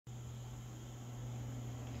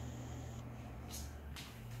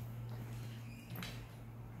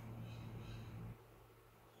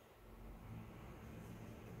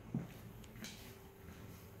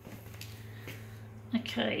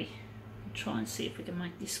Okay, I'll try and see if we can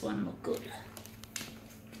make this one look good.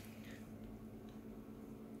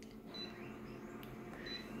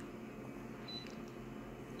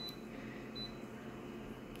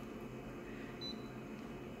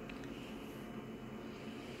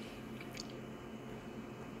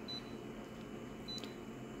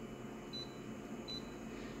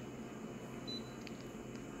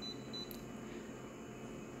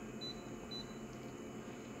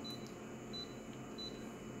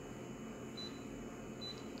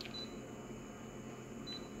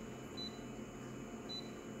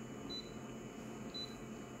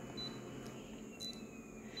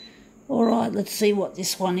 Alright, let's see what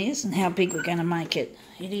this one is and how big we're going to make it.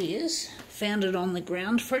 It is founded on the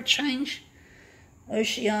ground for a change.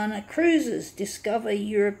 Oceania Cruises discover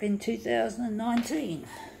Europe in 2019.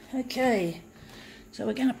 Okay, so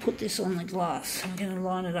we're going to put this on the glass. I'm going to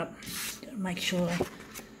line it up, make sure I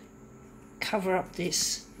cover up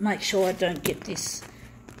this, make sure I don't get this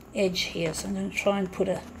edge here. So I'm going to try and put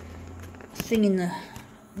a thing in the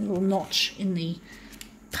little notch in the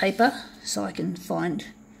paper so I can find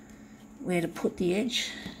where to put the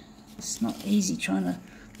edge. It's not easy trying to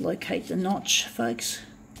locate the notch, folks.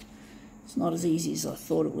 It's not as easy as I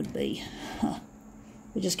thought it would be.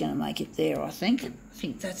 We're just going to make it there, I think. I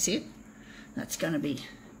think that's it. That's going to be...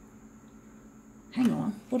 Hang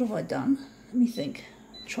on, what have I done? Let me think.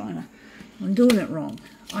 I'm doing it wrong.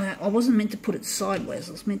 I wasn't meant to put it sideways.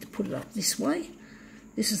 I was meant to put it up this way.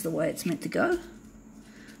 This is the way it's meant to go.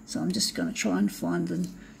 So I'm just going to try and find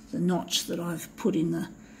the notch that I've put in the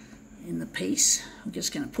piece. I'm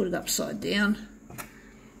just going to put it upside down.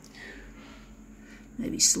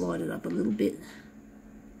 Maybe slide it up a little bit.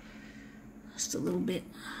 Just a little bit.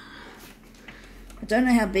 I don't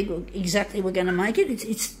know how big exactly we're going to make it.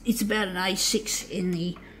 It's about an A6 in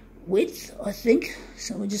the width, I think.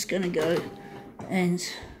 So we're just going to go and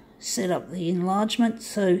set up the enlargement.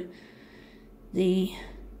 So the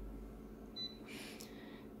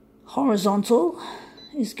horizontal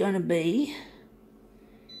is going to be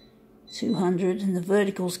 200 and the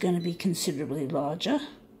vertical is going to be considerably larger,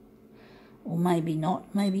 or maybe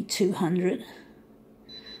not, maybe 200.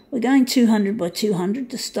 We're going 200 by 200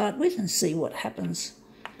 to start with and see what happens.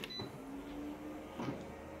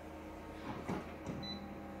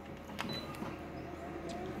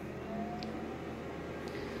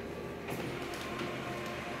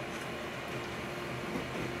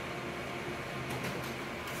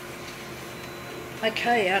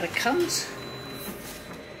 Okay, out it comes.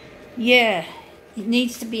 Yeah, it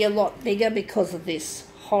needs to be a lot bigger because of this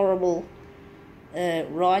horrible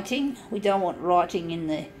writing. We don't want writing in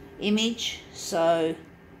the image, so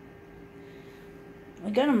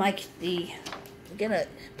we're going to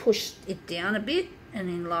push it down a bit and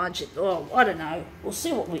enlarge it. Oh, I don't know. We'll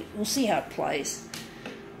see how it plays.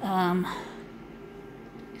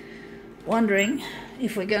 Wondering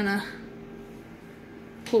if we're going to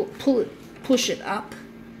push it up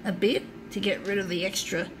a bit to get rid of the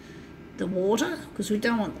water, because we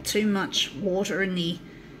don't want too much water in the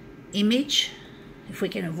image if we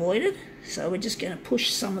can avoid it. So we're just going to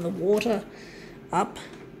push some of the water up,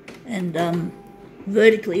 and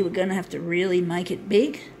vertically we're going to have to really make it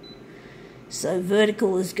big. So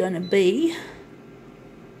vertical is going to be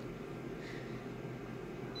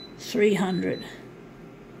 300.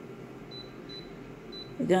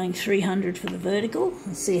 We're going 300 for the vertical.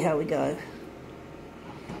 Let's see how we go.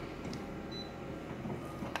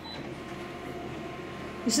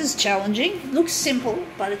 This is challenging. It looks simple,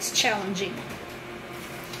 but it's challenging.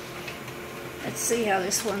 Let's see how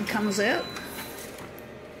this one comes out.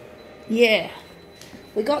 Yeah,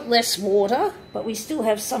 we got less water, but we still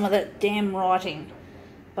have some of that damn writing.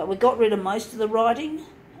 But we got rid of most of the writing.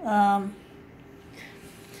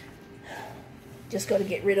 Just got to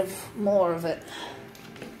get rid of more of it.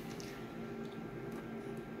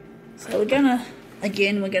 So we're going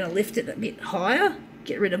to lift it a bit higher,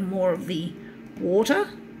 get rid of more of the water.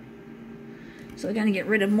 So we're going to get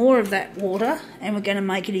rid of more of that water, and we're going to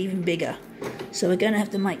make it even bigger. So we're going to have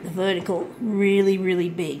to make the vertical really, really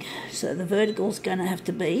big. So the vertical is going to have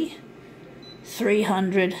to be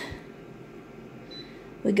 300.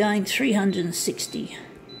 We're going 360.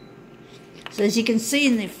 So as you can see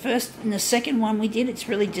in the second one we did, it's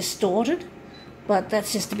really distorted, but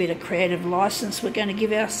that's just a bit of creative license we're going to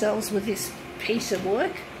give ourselves with this piece of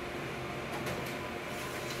work.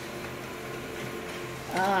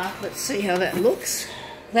 Let's see how that looks.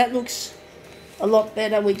 That looks a lot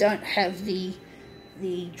better. We don't have the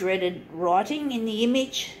dreaded writing in the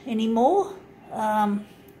image anymore. I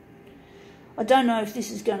don't know if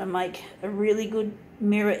this is going to make a really good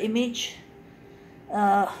mirror image.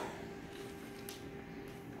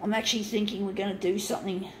 I'm actually thinking we're going to do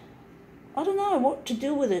something. I don't know what to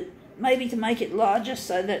do with it. Maybe to make it larger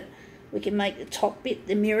so that we can make the top bit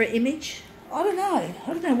the mirror image. I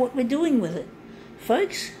don't know what we're doing with it,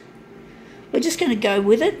 folks. We're just going to go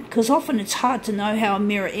with it, because often it's hard to know how a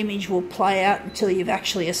mirror image will play out until you've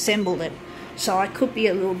actually assembled it. So I could be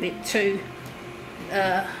a little bit too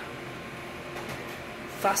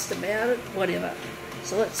fussed about it, whatever.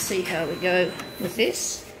 So let's see how we go with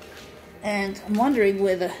this. And I'm wondering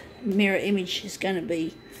where the mirror image is going to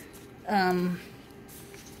be.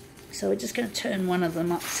 So we're just going to turn one of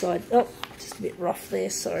them upside. Oh, just a bit rough there.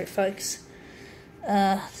 Sorry, folks.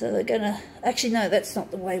 So they're going to... Actually, no, that's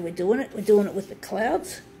not the way we're doing it. We're doing it with the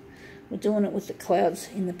clouds. We're doing it with the clouds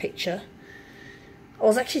in the picture. I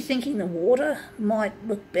was actually thinking the water might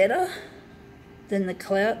look better than the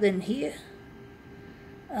cloud than here.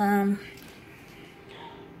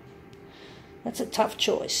 That's a tough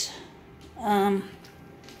choice. We're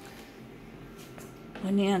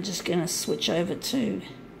now just going to switch over to...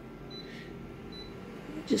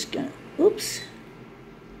 Just going to... Oops.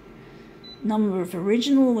 Number of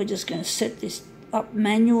original. We're just going to set this up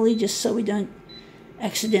manually just so we don't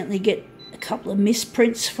accidentally get a couple of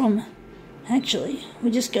misprints from... Actually, we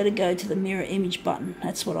just got to go to the mirror image button.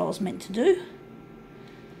 That's what I was meant to do.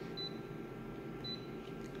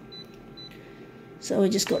 So we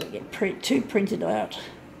just got to get two printed out.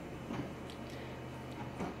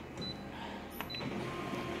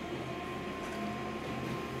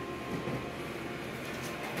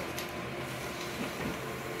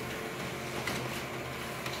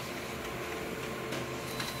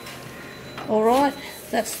 Alright,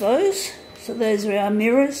 that's those. So those are our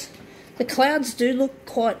mirrors. The clouds do look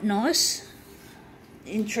quite nice,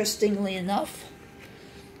 interestingly enough.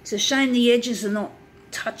 It's a shame the edges are not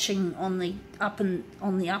touching on the on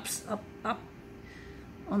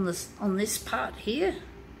this part here.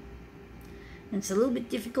 And it's a little bit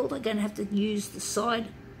difficult. I'm going to have to use the side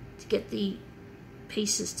to get the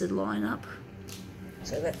pieces to line up.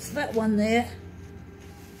 So that's that one there.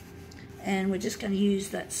 And we're just going to use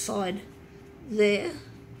that side there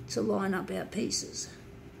to line up our pieces.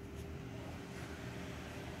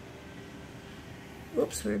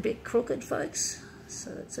 Whoops, we're a bit crooked, folks,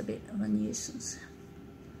 so it's a bit of a nuisance.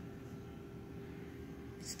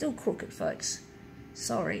 It's still crooked, folks.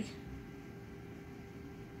 Sorry.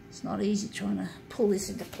 It's not easy trying to pull this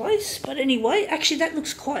into place, but anyway, actually that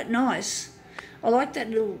looks quite nice. I like that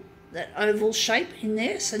oval shape in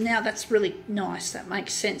there, so now that's really nice. That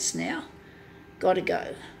makes sense now. Gotta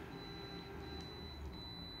go.